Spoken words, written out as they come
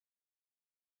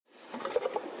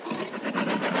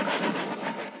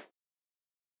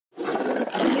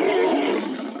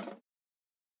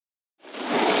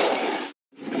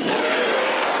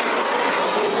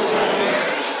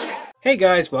Hey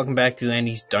guys, welcome back to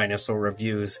Andy's Dinosaur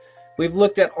Reviews. We've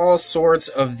looked at all sorts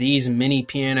of these mini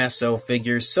PNSO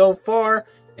figures so far,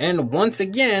 and once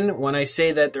again, when I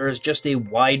say that there is just a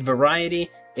wide variety,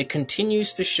 it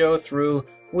continues to show through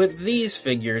with these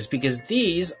figures because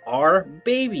these are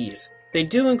babies. They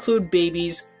do include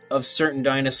babies of certain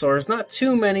dinosaurs, not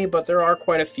too many, but there are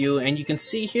quite a few, and you can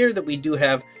see here that we do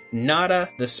have Nada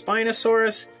the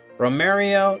Spinosaurus,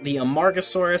 Romario the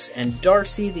Amargasaurus, and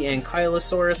Darcy the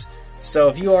Ankylosaurus. So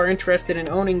if you are interested in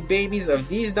owning babies of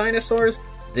these dinosaurs,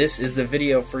 this is the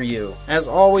video for you. As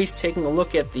always, taking a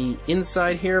look at the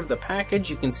inside here of the package,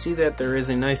 you can see that there is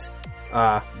a nice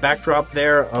backdrop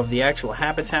there of the actual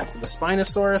habitat for the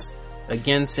Spinosaurus.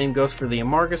 Again, same goes for the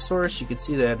Amargasaurus. You can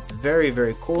see that it's very,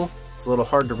 very cool. It's a little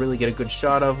hard to really get a good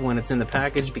shot of when it's in the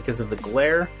package because of the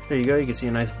glare. There you go, you can see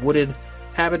a nice wooded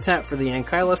habitat for the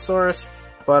Ankylosaurus.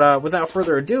 But without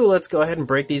further ado, let's go ahead and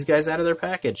break these guys out of their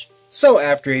package. So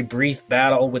after a brief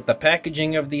battle with the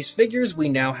packaging of these figures, we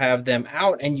now have them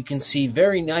out, and you can see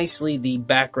very nicely the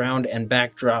background and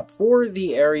backdrop for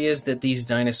the areas that these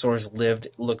dinosaurs lived.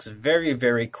 It looks very,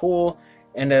 very cool.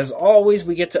 And as always,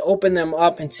 we get to open them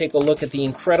up and take a look at the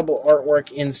incredible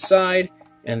artwork inside.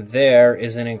 And there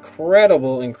is an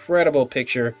incredible, incredible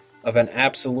picture of an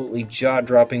absolutely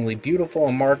jaw-droppingly beautiful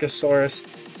Amargasaurus.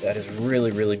 That is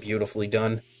really, really beautifully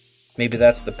done. Maybe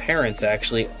that's the parents,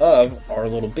 actually, of our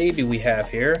little baby we have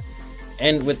here.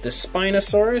 And with the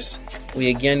Spinosaurus, we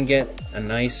again get a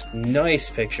nice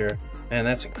picture. Man,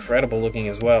 that's incredible looking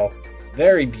as well.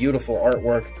 Very beautiful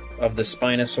artwork of the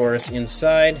Spinosaurus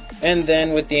inside. And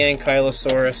then with the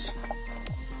Ankylosaurus.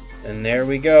 And there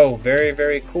we go. Very,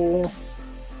 very cool.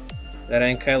 That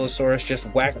Ankylosaurus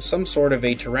just whacked some sort of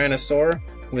a Tyrannosaur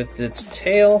with its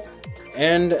tail.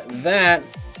 And that,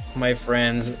 my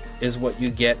friends, is what you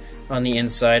get on the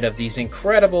inside of these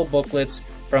incredible booklets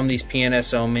from these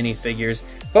PNSO minifigures.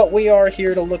 But we are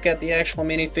here to look at the actual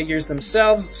minifigures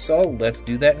themselves, so let's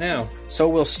do that now. So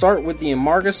we'll start with the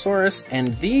Amargasaurus,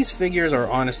 and these figures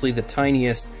are honestly the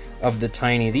tiniest of the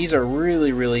tiny. These are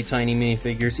really, really tiny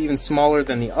minifigures, even smaller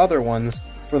than the other ones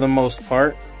for the most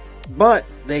part. But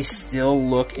they still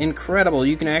look incredible.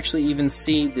 You can actually even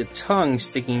see the tongue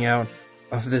sticking out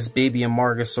of this baby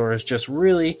Amargasaurus, just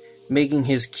really making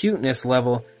his cuteness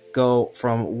level go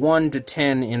from 1 to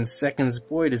 10 in seconds.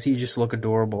 Boy, does he just look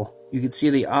adorable. You can see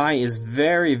the eye is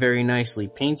very, very nicely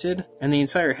painted, and the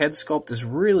entire head sculpt is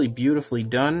really beautifully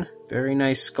done. Very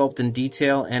nice sculpt and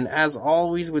detail, and as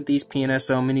always with these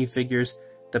PNSO minifigures,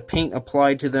 the paint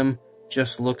applied to them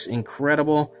just looks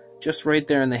incredible. Just right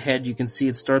there in the head, you can see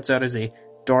it starts out as a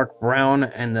dark brown,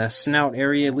 and the snout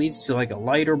area leads to like a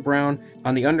lighter brown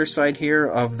on the underside here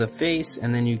of the face,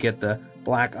 and then you get the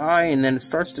black eye, and then it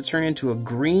starts to turn into a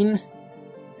green,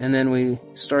 and then we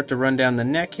start to run down the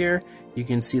neck here. You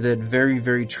can see that very,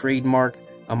 very trademarked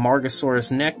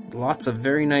Amargasaurus neck. Lots of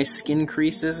very nice skin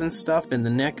creases and stuff in the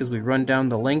neck as we run down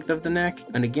the length of the neck,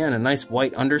 and again a nice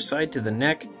white underside to the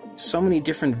neck. So many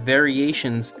different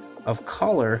variations of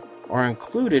color are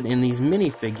included in these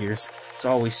minifigures. It's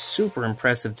always super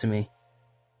impressive to me.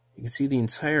 You can see the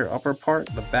entire upper part,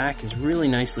 the back is really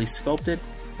nicely sculpted,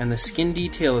 and the skin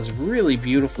detail is really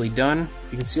beautifully done.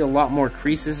 You can see a lot more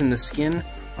creases in the skin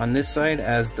on this side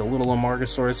as the little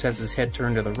Amargasaurus has his head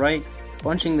turned to the right,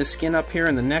 bunching the skin up here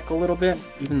in the neck a little bit.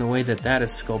 Even the way that that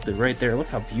is sculpted right there, look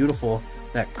how beautiful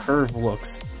that curve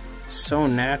looks. So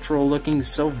natural looking,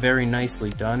 so very nicely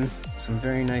done. Some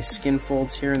very nice skin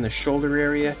folds here in the shoulder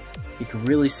area. You can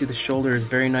really see the shoulder is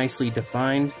very nicely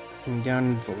defined. Coming down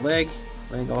into the leg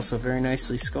also very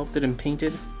nicely sculpted and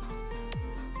painted.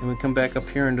 And we come back up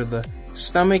here into the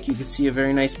stomach, you can see a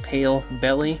very nice pale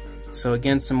belly. So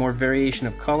again, some more variation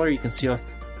of color. You can see a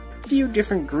few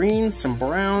different greens, some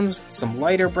browns, some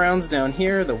lighter browns down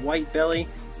here, the white belly.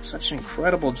 Such an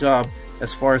incredible job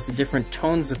as far as the different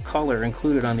tones of color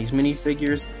included on these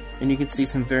minifigures. And you can see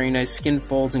some very nice skin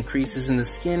folds and creases in the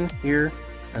skin here,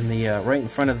 and the right in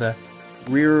front of the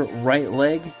rear right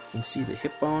leg. You can see the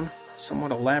hip bone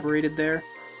somewhat elaborated there.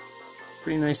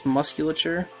 Pretty nice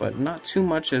musculature, but not too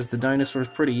much as the dinosaur is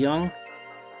pretty young.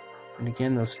 And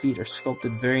again, those feet are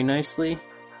sculpted very nicely.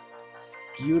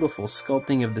 Beautiful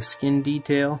sculpting of the skin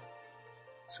detail.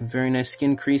 Some very nice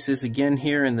skin creases again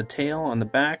here in the tail on the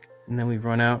back. And then we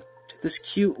run out to this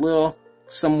cute little,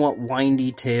 somewhat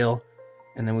windy tail.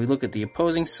 And then we look at the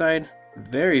opposing side.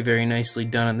 Very, very nicely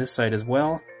done on this side as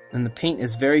well. And the paint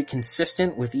is very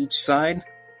consistent with each side,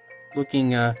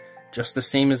 looking just the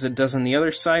same as it does on the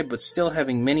other side, but still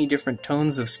having many different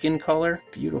tones of skin color.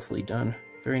 Beautifully done.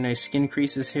 Very nice skin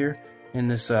creases here in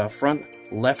this front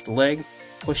left leg.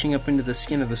 pushing up into the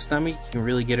skin of the stomach, you can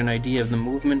really get an idea of the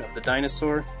movement of the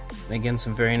dinosaur. And again,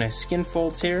 some very nice skin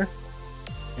folds here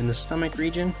in the stomach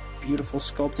region. Beautiful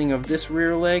sculpting of this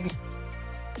rear leg.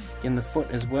 In the foot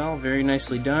as well, very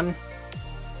nicely done.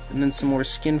 And then some more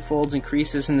skin folds and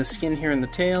creases in the skin here in the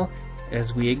tail,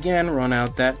 as we again run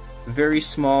out that very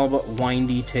small but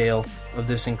windy tail of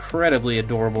this incredibly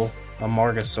adorable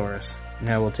Amargasaurus.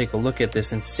 Now we'll take a look at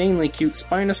this insanely cute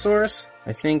Spinosaurus.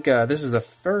 I think this is the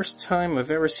first time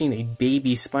I've ever seen a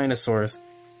baby Spinosaurus.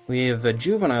 We have a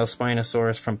juvenile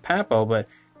Spinosaurus from Papo, but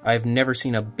I've never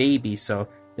seen a baby, so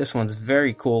this one's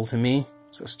very cool to me.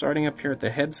 So starting up here at the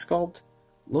head sculpt,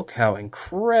 look how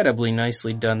incredibly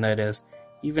nicely done that is.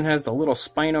 Even has the little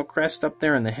spino crest up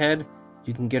there in the head.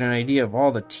 You can get an idea of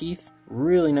all the teeth,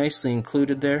 really nicely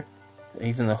included there.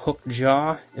 Even the hooked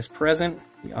jaw is present.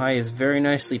 The eye is very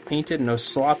nicely painted, no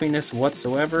sloppiness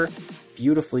whatsoever.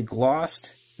 Beautifully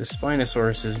glossed. The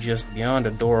Spinosaurus is just beyond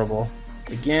adorable.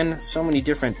 Again, so many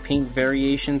different paint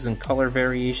variations and color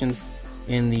variations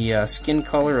in the skin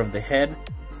color of the head.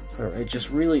 It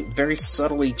just really very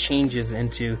subtly changes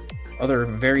into other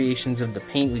variations of the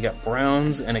paint. We got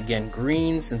browns and again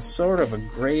greens and sort of a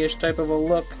grayish type of a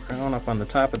look. Brown up on the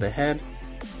top of the head.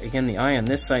 Again, the eye on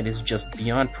this side is just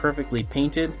beyond perfectly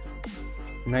painted.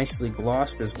 Nicely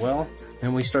glossed as well.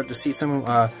 And we start to see some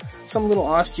little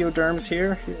osteoderms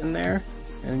here and there.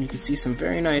 And you can see some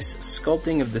very nice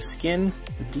sculpting of the skin.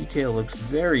 The detail looks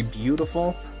very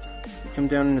beautiful. You come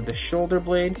down into the shoulder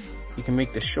blade. You can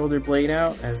make the shoulder blade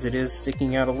out as it is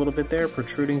sticking out a little bit there,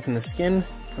 protruding from the skin.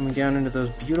 Coming down into those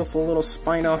beautiful little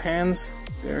spino hands.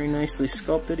 Very nicely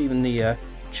sculpted. Even the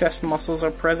chest muscles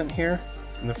are present here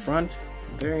in the front.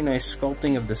 Very nice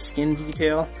sculpting of the skin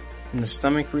detail in the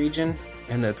stomach region.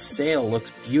 And that sail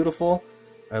looks beautiful.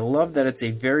 I love that it's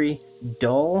a very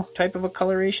dull type of a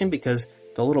coloration because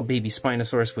the little baby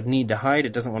Spinosaurus would need to hide.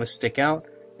 It doesn't want to stick out.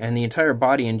 And the entire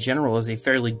body in general is a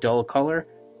fairly dull color.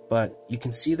 But you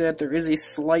can see that there is a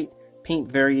slight paint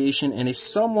variation and a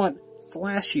somewhat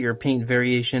flashier paint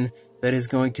variation that is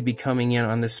going to be coming in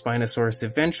on this Spinosaurus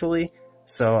eventually.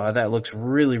 So that looks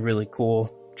really, really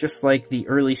cool. Just like the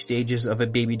early stages of a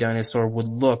baby dinosaur would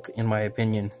look, in my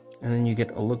opinion. And then you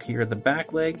get a look here at the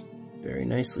back leg. Very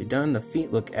nicely done. The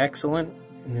feet look excellent.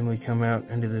 And then we come out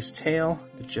into this tail.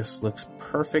 It just looks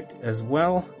perfect as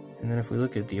well. And then if we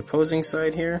look at the opposing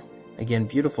side here, again,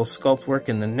 beautiful sculpt work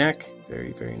in the neck.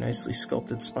 Very, very nicely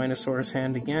sculpted Spinosaurus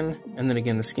hand again. And then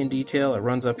again, the skin detail, it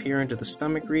runs up here into the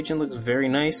stomach region, looks very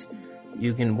nice.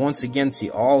 You can once again see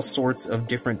all sorts of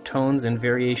different tones and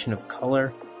variation of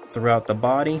color throughout the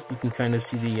body. You can kind of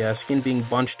see the skin being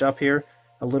bunched up here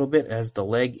a little bit as the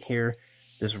leg here,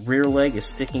 this rear leg is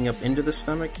sticking up into the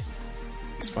stomach.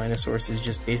 The Spinosaurus is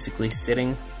just basically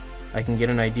sitting. I can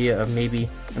get an idea of maybe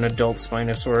an adult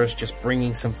Spinosaurus just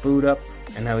bringing some food up,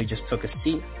 and now he just took a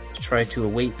seat to try to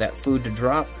await that food to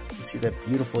drop. You see that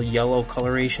beautiful yellow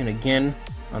coloration again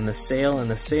on the sail, and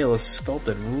the sail is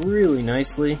sculpted really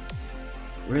nicely.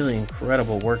 Really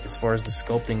incredible work as far as the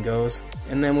sculpting goes.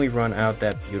 And then we run out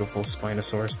that beautiful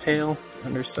Spinosaurus tail,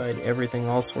 underside, everything,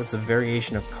 all sorts of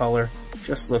variation of color.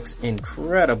 Just looks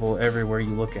incredible everywhere you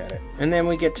look at it. And then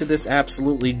we get to this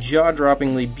absolutely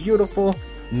jaw-droppingly beautiful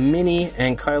mini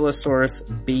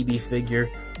Ankylosaurus baby figure.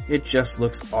 It just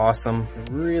looks awesome.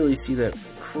 Really see that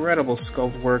incredible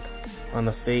sculpt work on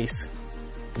the face.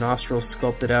 Nostrils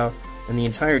sculpted out, and the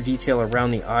entire detail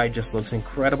around the eye just looks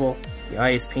incredible. The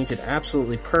eye is painted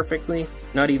absolutely perfectly,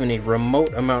 not even a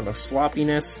remote amount of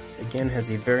sloppiness. Again,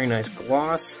 has a very nice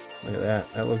gloss. Look at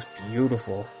that, that looks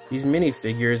beautiful. These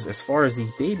minifigures, as far as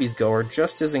these babies go, are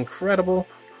just as incredible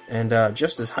and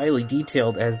just as highly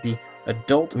detailed as the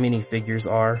adult minifigures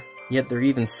are, yet they're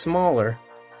even smaller.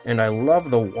 And I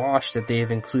love the wash that they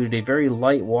have included, a very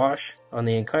light wash on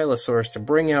the Ankylosaurus to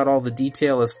bring out all the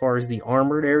detail as far as the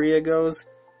armored area goes,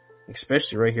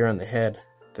 especially right here on the head.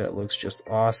 That looks just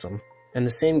awesome. And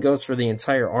the same goes for the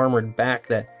entire armored back.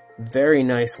 That very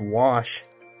nice wash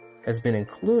has been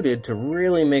included to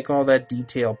really make all that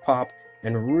detail pop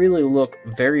and really look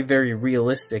very, very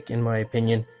realistic in my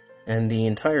opinion. And the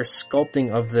entire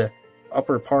sculpting of the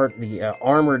upper part, the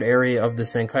armored area of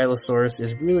this Ankylosaurus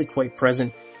is really quite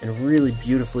present and really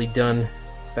beautifully done.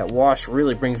 That wash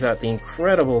really brings out the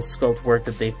incredible sculpt work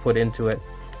that they've put into it.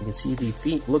 You can see the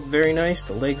feet look very nice.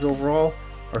 The legs overall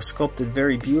are sculpted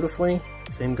very beautifully.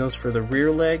 Same goes for the rear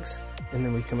legs. And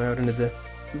then we come out into the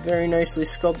very nicely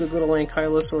sculpted little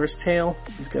Ankylosaurus tail.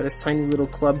 He's got his tiny little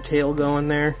club tail going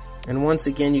there. And once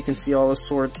again, you can see all the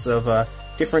sorts of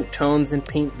different tones and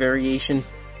paint variation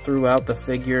throughout the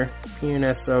figure.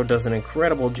 PNSO does an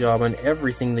incredible job on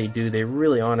everything they do. They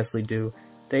really honestly do.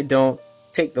 They don't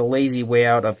take the lazy way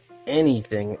out of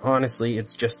anything. Honestly,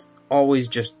 it's just always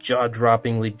just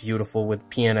jaw-droppingly beautiful with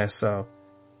PNSO.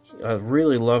 I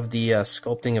really love the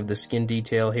sculpting of the skin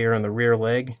detail here on the rear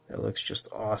leg. That looks just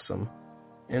awesome.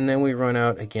 And then we run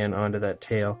out again onto that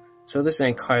tail. So this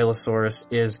Ankylosaurus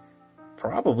is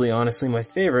probably, honestly, my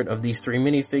favorite of these three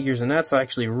minifigures, and that's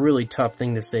actually a really tough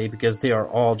thing to say because they are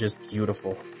all just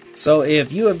beautiful. So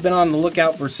if you have been on the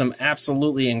lookout for some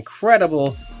absolutely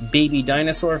incredible baby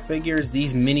dinosaur figures,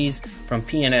 these minis from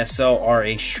PNSO are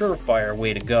a surefire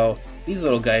way to go. These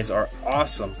little guys are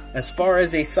awesome. As far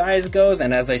as a size goes,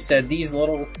 and as I said, these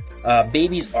little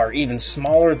babies are even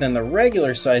smaller than the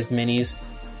regular sized minis.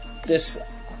 This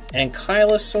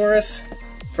Ankylosaurus,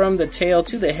 from the tail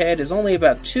to the head, is only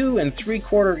about 2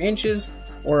 3/4 inches,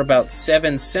 or about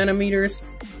 7 centimeters.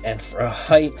 And for a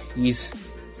height, he's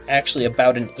actually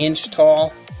about 1 inch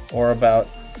tall, or about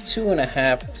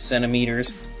 2.5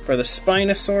 centimeters. For the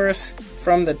Spinosaurus,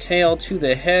 from the tail to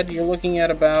the head, you're looking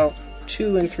at about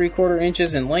 2 3/4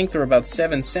 inches in length, or about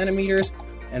 7 centimeters.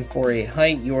 And for a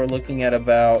height, you're looking at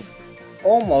about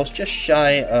almost just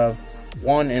shy of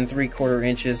 1 3/4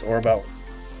 inches, or about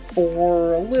a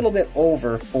little bit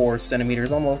over 4 centimeters.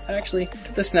 Almost, actually,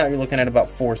 to the snout, you're looking at about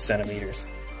 4 centimeters.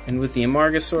 And with the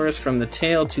Amargasaurus, from the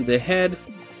tail to the head,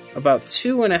 about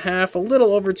 2.5, a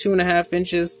little over 2.5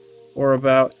 inches, or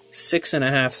about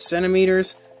 6.5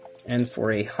 centimeters. And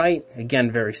for a height,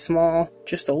 again, very small,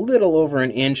 just a little over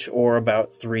 1 inch, or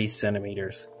about 3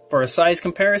 centimeters. For a size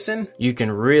comparison, you can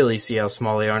really see how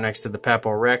small they are next to the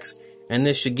Papo Rex, and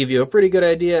this should give you a pretty good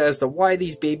idea as to why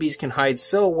these babies can hide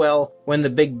so well when the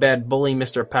big bad bully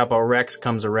Mr. Papo Rex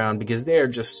comes around, because they are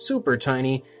just super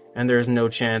tiny, and there's no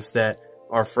chance that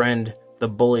our friend the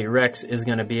bully Rex is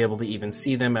going to be able to even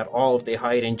see them at all if they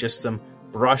hide in just some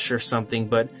brush or something.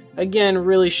 But again,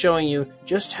 really showing you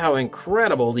just how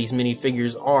incredible these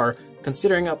minifigures are.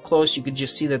 Considering up close, you could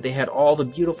just see that they had all the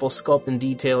beautiful sculpt and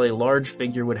detail a large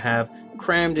figure would have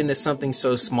crammed into something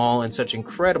so small and such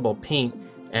incredible paint.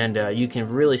 And you can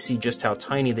really see just how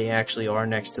tiny they actually are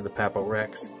next to the Papo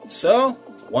Rex. So,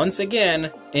 once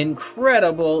again,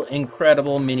 incredible,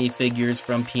 incredible minifigures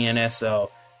from PNSO.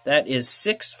 That is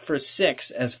 6 for 6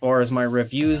 as far as my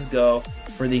reviews go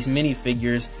for these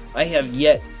minifigures. I have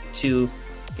yet to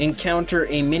encounter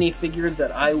a minifigure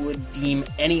that I would deem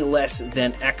any less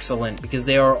than excellent, because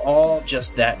they are all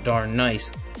just that darn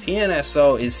nice.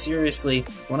 PNSO is seriously,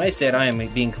 when I said I am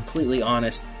being completely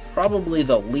honest, probably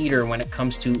the leader when it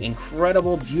comes to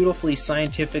incredible, beautifully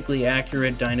scientifically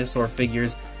accurate dinosaur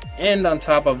figures. And on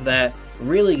top of that,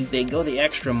 really they go the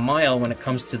extra mile when it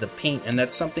comes to the paint, and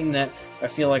that's something that I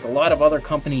feel like a lot of other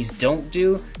companies don't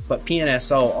do, but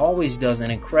PNSO always does an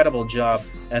incredible job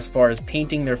as far as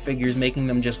painting their figures, making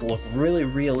them just look really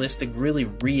realistic, really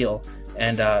real,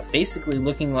 and basically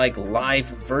looking like live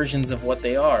versions of what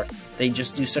they are. They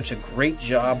just do such a great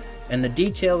job, and the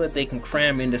detail that they can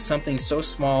cram into something so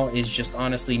small is just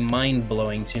honestly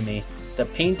mind-blowing to me. The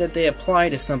paint that they apply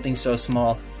to something so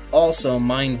small, also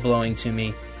mind-blowing to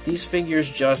me. These figures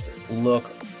just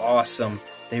look awesome.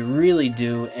 They really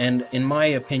do, and in my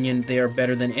opinion, they are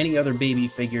better than any other baby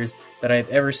figures that I've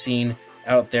ever seen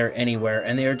out there anywhere,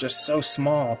 and they are just so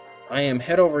small. I am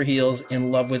head over heels in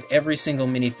love with every single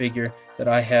minifigure that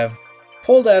I have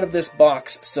pulled out of this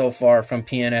box so far from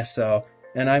PNSO,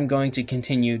 and I'm going to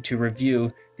continue to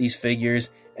review these figures,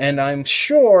 and I'm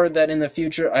sure that in the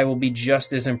future I will be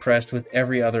just as impressed with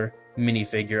every other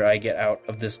minifigure I get out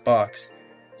of this box.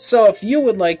 So if you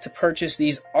would like to purchase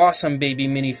these awesome baby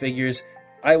minifigures,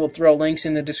 I will throw links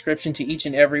in the description to each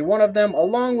and every one of them,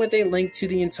 along with a link to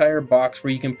the entire box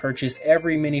where you can purchase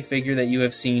every minifigure that you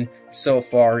have seen so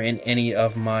far in any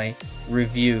of my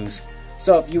reviews.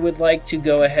 So if you would like to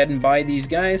go ahead and buy these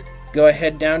guys, go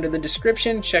ahead down to the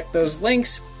description, check those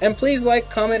links, and please like,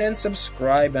 comment, and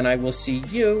subscribe, and I will see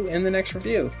you in the next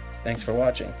review. Thanks for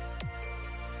watching.